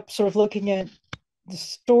we end up sort of looking at the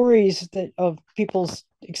stories of people's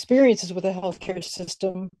experiences with the healthcare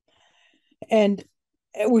system, and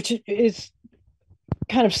which is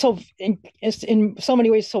kind of in so many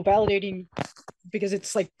ways so validating because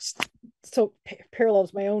it's like so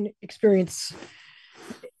parallels my own experience.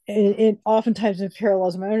 It oftentimes it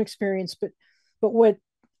parallels my own experience, but what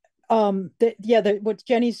what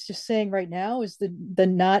Jenny's just saying right now is the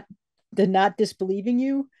not disbelieving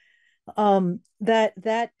you.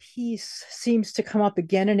 That piece seems to come up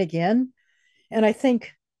again and again, and I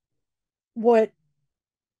think what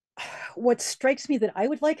what strikes me that I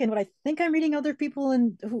would like, and what I think I'm reading other people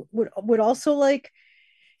and who would also like,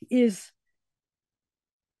 is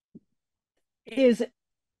is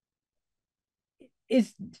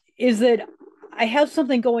is is that I have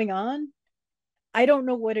something going on. I don't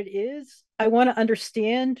know what it is. I want to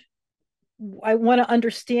understand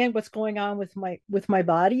what's going on with my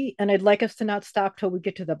body, and I'd like us to not stop till we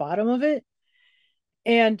get to the bottom of it.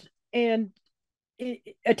 And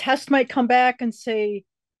a test might come back and say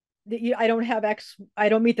that I don't have X, I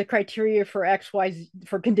don't meet the criteria for X, Y,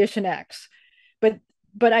 for condition X.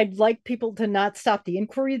 But I'd like people to not stop the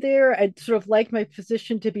inquiry there. I'd sort of like my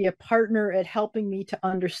physician to be a partner at helping me to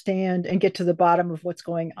understand and get to the bottom of what's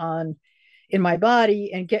going on in my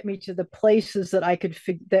body and get me to the places that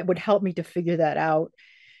that would help me to figure that out,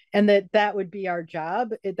 and that would be our job,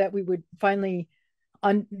 that we would finally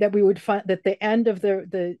that we would find that the end of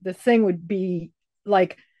the thing would be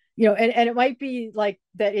like, and it might be like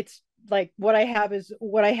that it's like what I have is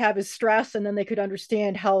stress, and then they could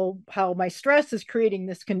understand how my stress is creating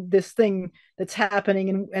this thing that's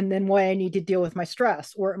happening, and then why I need to deal with my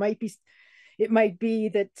stress. Or It might be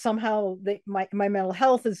that somehow my mental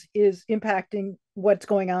health is impacting what's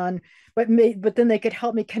going on, but then they could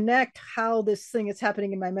help me connect how this thing that's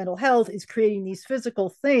happening in my mental health is creating these physical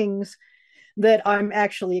things that I'm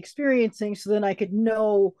actually experiencing, so then I could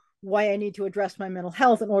know why I need to address my mental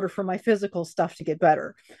health in order for my physical stuff to get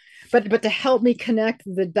better. But to help me connect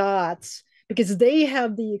the dots, because they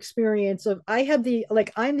have the experience of, I have the,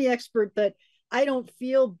 like, I'm the expert that I don't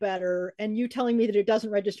feel better, and you telling me that it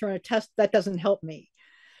doesn't register on a test, that doesn't help me.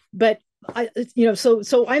 But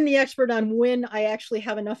so I'm the expert on when I actually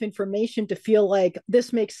have enough information to feel like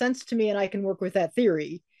this makes sense to me and I can work with that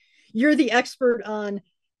theory. You're the expert on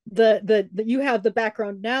the you have the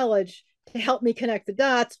background knowledge to help me connect the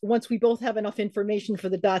dots once we both have enough information for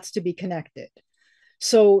the dots to be connected.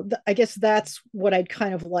 So I guess that's what I'd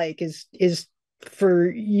kind of like is for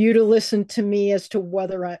you to listen to me as to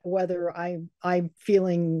whether I'm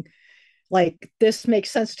feeling like this makes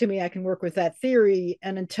sense to me, I can work with that theory,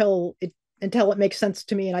 and until it makes sense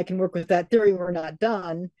to me and I can work with that theory, we're not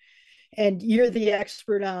done. And you're the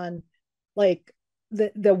expert on, like,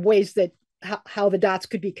 the ways that how the dots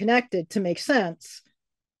could be connected to make sense.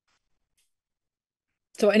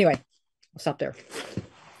 So anyway, I'll stop there.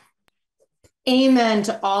 Amen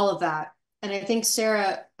to all of that. And I think,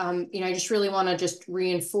 Sarah, I just really want to just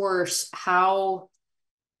reinforce how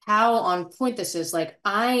on point this is. Like,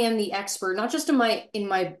 I am the expert, not just in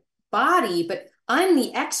my body, but I'm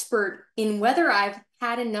the expert in whether I've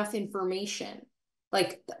had enough information.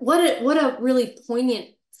 Like, what a really poignant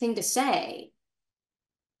thing to say.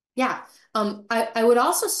 Yeah. I would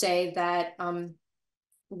also say that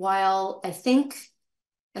while I think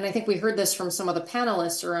we heard this from some of the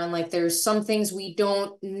panelists around, like, there's some things we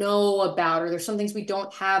don't know about, or there's some things we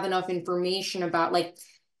don't have enough information about. Like,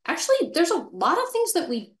 actually, there's a lot of things that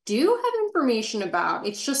we do have information about.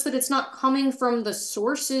 It's just that it's not coming from the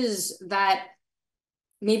sources that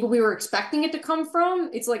maybe we were expecting it to come from.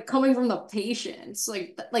 It's like coming from the patients.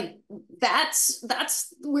 Like that's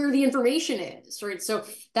where the information is, right? So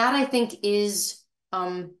that, I think, is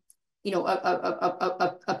a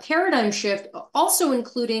paradigm shift, also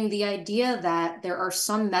including the idea that there are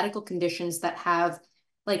some medical conditions that have,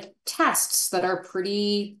 like, tests that are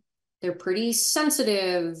pretty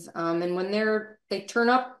sensitive, and when they turn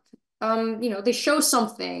up, they show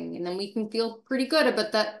something, and then we can feel pretty good,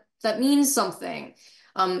 but that means something.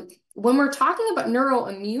 When we're talking about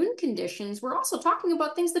neuroimmune conditions, we're also talking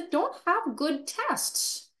about things that don't have good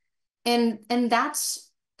tests, and that's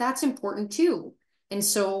important too. And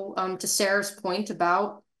so, to Sarah's point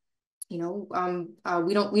about, we don't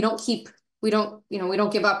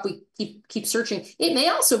give up. We keep searching. It may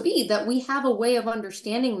also be that we have a way of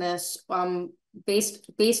understanding this,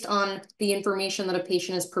 based on the information that a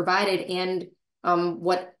patient has provided, and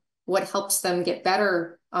what helps them get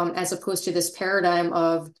better, as opposed to this paradigm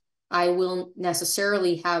of, I will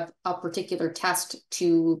necessarily have a particular test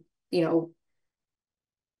to,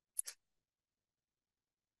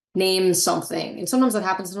 name something. And sometimes that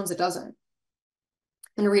happens, sometimes it doesn't. I'm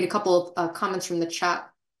going to read a couple of comments from the chat.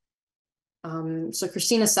 So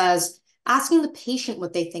Christina says, asking the patient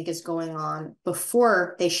what they think is going on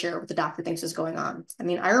before they share what the doctor thinks is going on. I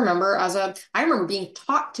mean, I remember being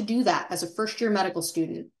taught to do that as a first-year medical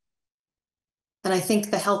student. And I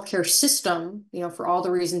think the healthcare system, for all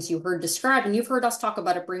the reasons you heard described, and you've heard us talk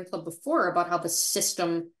about at Brain Club before, about how the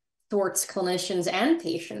system thwarts clinicians and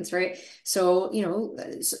patients, right? So,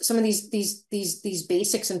 some of these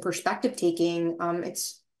basics in perspective taking,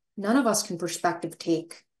 it's none of us can perspective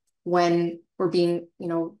take when we're being,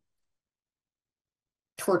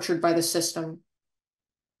 tortured by the system.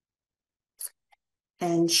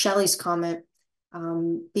 And Shelley's comment,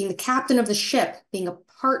 being the captain of the ship, being a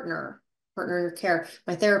partner in your care.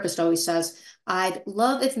 My therapist always says, I'd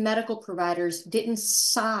love if medical providers didn't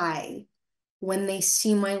sigh when they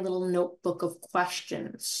see my little notebook of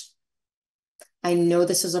questions. I know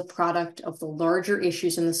this is a product of the larger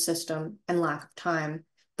issues in the system and lack of time,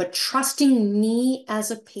 but trusting me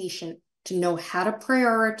as a patient to know how to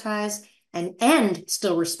prioritize and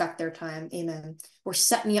still respect their time, amen, or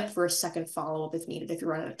set me up for a second follow-up if needed, if you're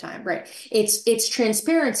running out of time, right? It's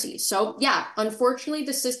transparency. So yeah, unfortunately,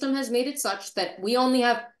 the system has made it such that we only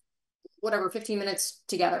have, 15 minutes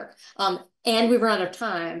together, and we've run out of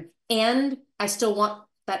time, and I still want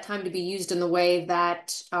that time to be used in the way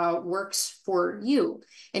that works for you.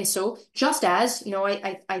 And so, just as,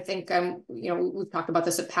 I think, we've talked about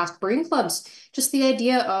this at past brain clubs, just the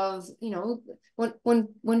idea of,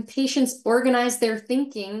 when patients organize their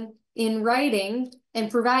thinking in writing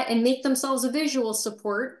and make themselves a visual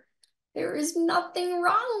support, there is nothing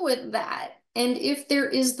wrong with that. And if there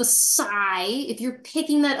is the sigh, if you're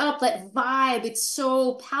picking that up, that vibe, it's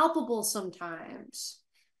so palpable sometimes.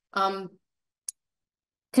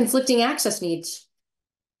 Conflicting access needs.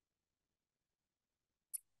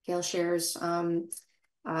 Gail shares,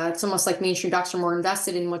 it's almost like mainstream docs are more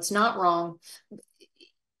invested in what's not wrong.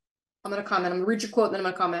 I'm going to comment. I'm going to read your quote, and then I'm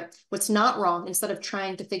going to comment. What's not wrong, instead of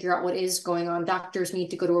trying to figure out what is going on, doctors need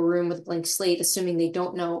to go to a room with a blank slate, assuming they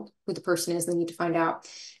don't know who the person is. They need to find out.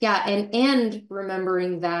 Yeah, and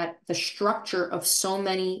remembering that the structure of so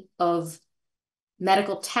many of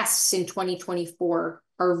medical tests in 2024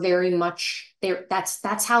 are very much there.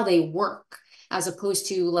 That's how they work, as opposed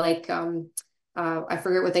to like I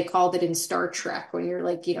forget what they called it in Star Trek, when you're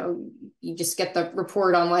like, you just get the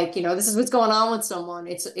report on like, this is what's going on with someone.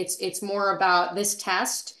 It's more about this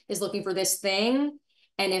test is looking for this thing.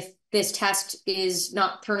 And if this test is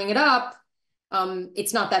not turning it up,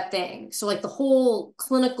 it's not that thing. So like the whole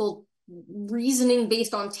clinical reasoning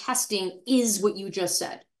based on testing is what you just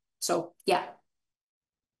said. So yeah.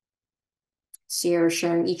 Sierra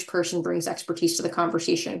sharing, each person brings expertise to the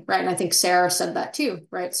conversation, right? And I think Sarah said that too,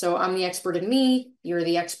 right? So I'm the expert in me, you're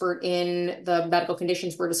the expert in the medical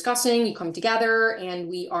conditions we're discussing, you come together and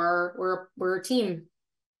we're a team.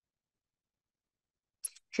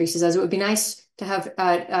 Tracy says it would be nice to have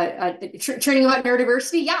training about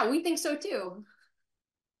neurodiversity. Yeah, we think so too.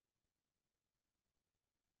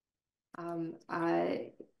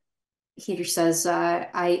 Heater says,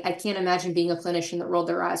 I can't imagine being a clinician that rolled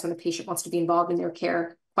their eyes when a patient wants to be involved in their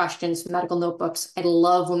care, questions, medical notebooks. I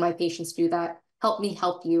love when my patients do that. Help me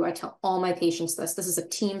help you. I tell all my patients this. This is a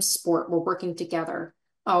team sport. We're working together.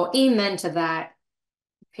 Oh, amen to that.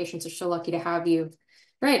 Patients are so lucky to have you.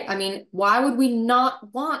 Right. I mean, why would we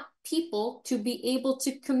not want people to be able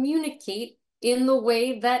to communicate in the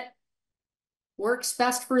way that works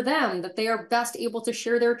best for them, that they are best able to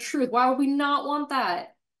share their truth? Why would we not want that?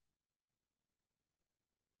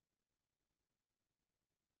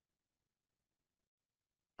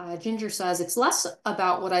 Ginger says, it's less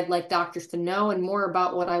about what I'd like doctors to know and more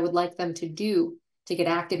about what I would like them to do to get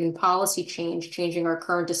active in policy change, changing our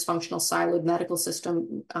current dysfunctional siloed medical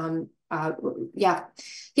system. Yeah.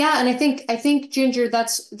 And I think Ginger,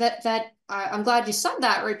 I'm glad you said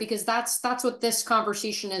that, right? Because that's what this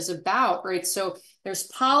conversation is about, right? So there's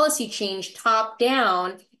policy change top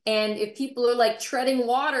down. And if people are like treading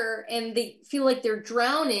water and they feel like they're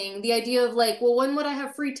drowning, the idea of like, well, when would I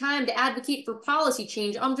have free time to advocate for policy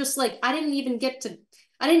change? I'm just like, I didn't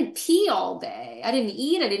pee all day. I didn't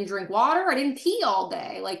eat. I didn't drink water. I didn't pee all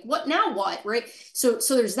day. Like what now what, right? So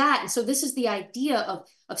there's that. And so this is the idea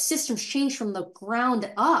of systems change from the ground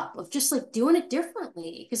up, of just like doing it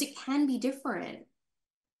differently, because it can be different.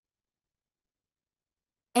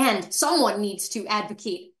 And someone needs to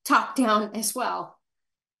advocate top down as well.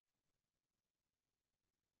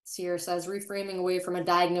 Sierra says, reframing away from a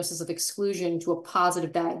diagnosis of exclusion to a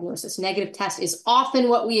positive diagnosis. Negative test is often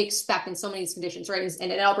what we expect in so many of these conditions, right?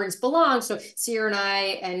 And it all brings belong. So Sierra and I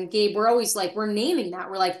and Gabe, we're always like, we're naming that.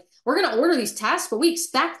 We're like, we're going to order these tests, but we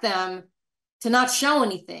expect them to not show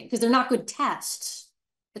anything because they're not good tests.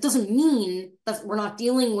 It doesn't mean that we're not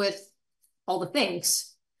dealing with all the things.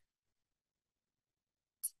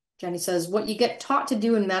 Jenny says, what you get taught to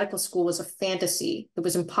do in medical school was a fantasy. It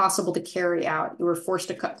was impossible to carry out. You were forced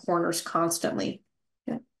to cut corners constantly.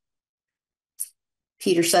 Yeah.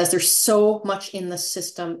 Peter says, there's so much in the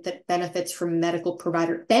system that benefits from medical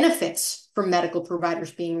providers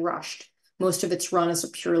being rushed. Most of it's run as a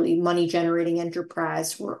purely money-generating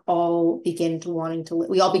enterprise. We all begin wanting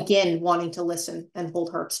to listen and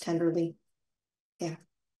hold hearts tenderly. Yeah.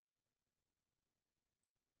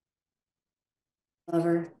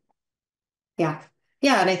 Lover. Yeah.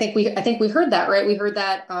 And I think we heard that, right? We heard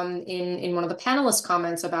that in one of the panelists'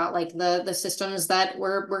 comments about like the systems that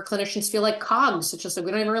where clinicians feel like cogs. It's just like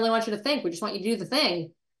we don't even really want you to think. We just want you to do the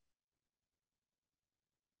thing.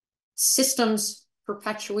 Systems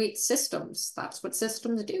perpetuate systems. That's what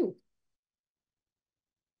systems do.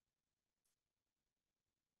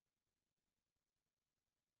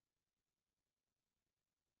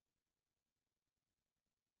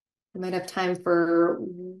 I might have time for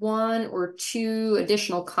one or two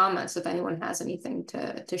additional comments if anyone has anything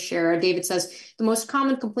to share. David says, the most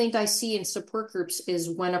common complaint I see in support groups is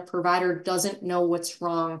when a provider doesn't know what's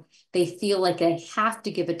wrong. They feel like they have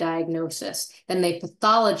to give a diagnosis. Then they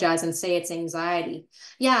pathologize and say it's anxiety.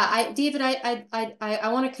 Yeah, David, I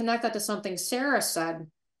want to connect that to something Sarah said.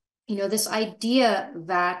 This idea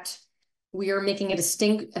that we are making a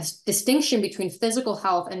distinction between physical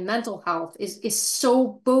health and mental health is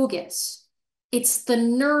so bogus. It's the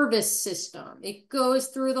nervous system. It goes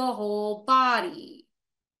through the whole body.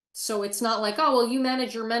 So it's not like, oh, well, you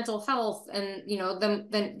manage your mental health and,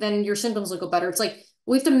 then your symptoms will go better. It's like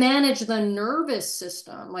we have to manage the nervous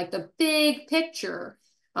system, like the big picture.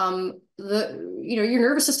 Your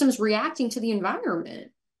nervous system is reacting to the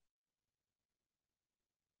environment.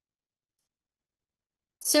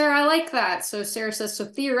 Sarah, I like that. So Sarah says, so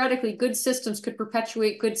theoretically, good systems could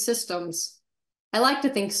perpetuate good systems. I like to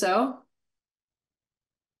think so.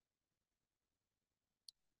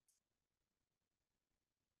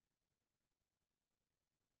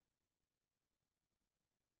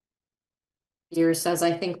 Dear says,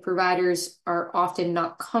 I think providers are often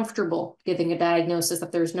not comfortable giving a diagnosis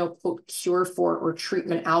that there's no quote cure for or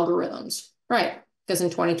treatment algorithms. Right. Because in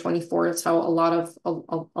 2024, it's how a lot of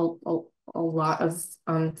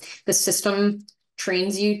the system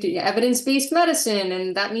trains you to evidence-based medicine,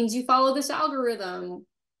 and that means you follow this algorithm.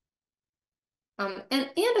 And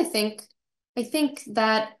I think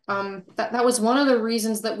that that was one of the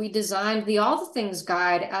reasons that we designed the All the Things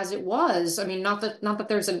guide as it was. I mean, not that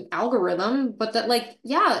there's an algorithm, but that like,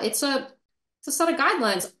 yeah, it's a set of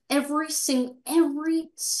guidelines. Every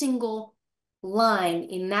single line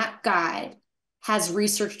in that guide has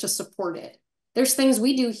research to support it. There's things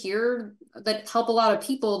we do here that help a lot of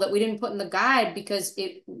people that we didn't put in the guide because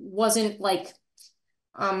it wasn't like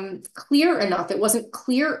clear enough. It wasn't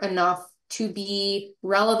clear enough to be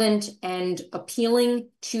relevant and appealing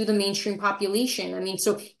to the mainstream population. I mean,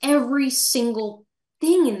 so every single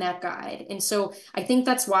thing in that guide. And so I think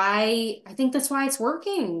that's why it's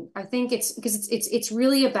working. I think it's because it's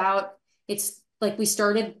really about, it's like we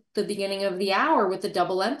started the beginning of the hour with the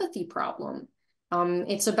double empathy problem.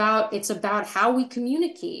 It's about how we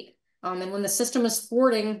communicate. And when the system is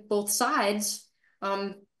thwarting both sides,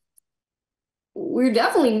 we're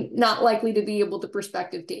definitely not likely to be able to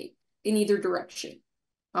perspective take in either direction.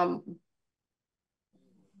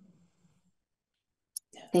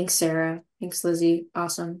 Thanks, Sarah. Thanks, Lizzie.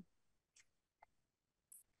 Awesome.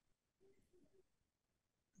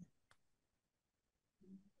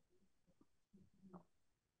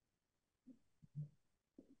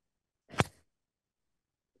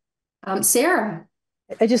 Sarah.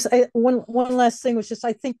 One last thing was just,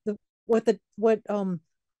 I think what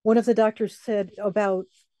one of the doctors said about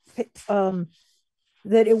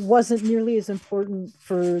that it wasn't nearly as important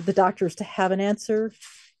for the doctors to have an answer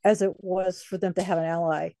as it was for them to have an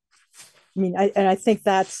ally. I mean, I think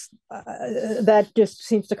that just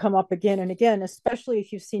seems to come up again and again, especially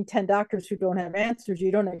if you've seen 10 doctors who don't have answers.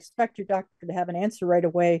 You don't expect your doctor to have an answer right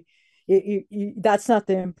away. That's not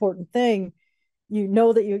the important thing. You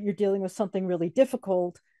know that you're dealing with something really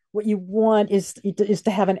difficult. What you want is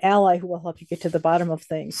to have an ally who will help you get to the bottom of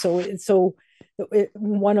things. So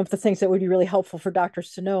one of the things that would be really helpful for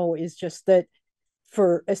doctors to know is just that,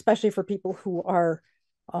 especially for people who are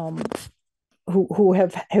who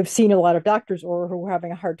have seen a lot of doctors or who are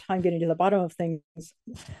having a hard time getting to the bottom of things,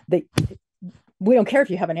 we don't care if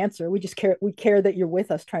you have an answer. We care that you're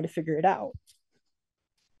with us trying to figure it out.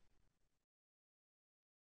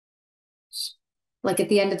 Like at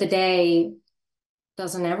the end of the day,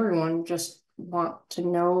 doesn't everyone just want to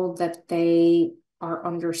know that they are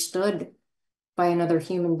understood by another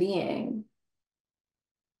human being?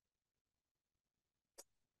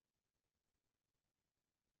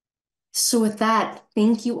 So with that,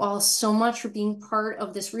 thank you all so much for being part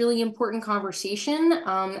of this really important conversation.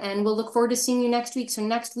 And we'll look forward to seeing you next week. So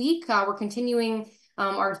next week, we're continuing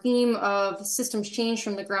our theme of systems change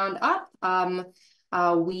from the ground up.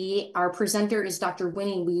 Our presenter is Dr.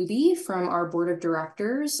 Winnie Luby from our board of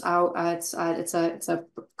directors. It's a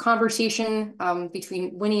conversation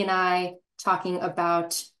between Winnie and I talking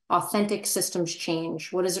about authentic systems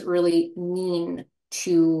change. What does it really mean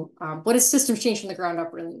to, what does systems change from the ground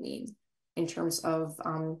up really mean in terms of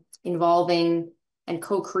involving and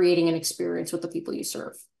co-creating an experience with the people you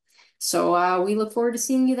serve? So we look forward to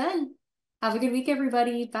seeing you then. Have a good week,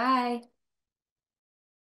 everybody. Bye.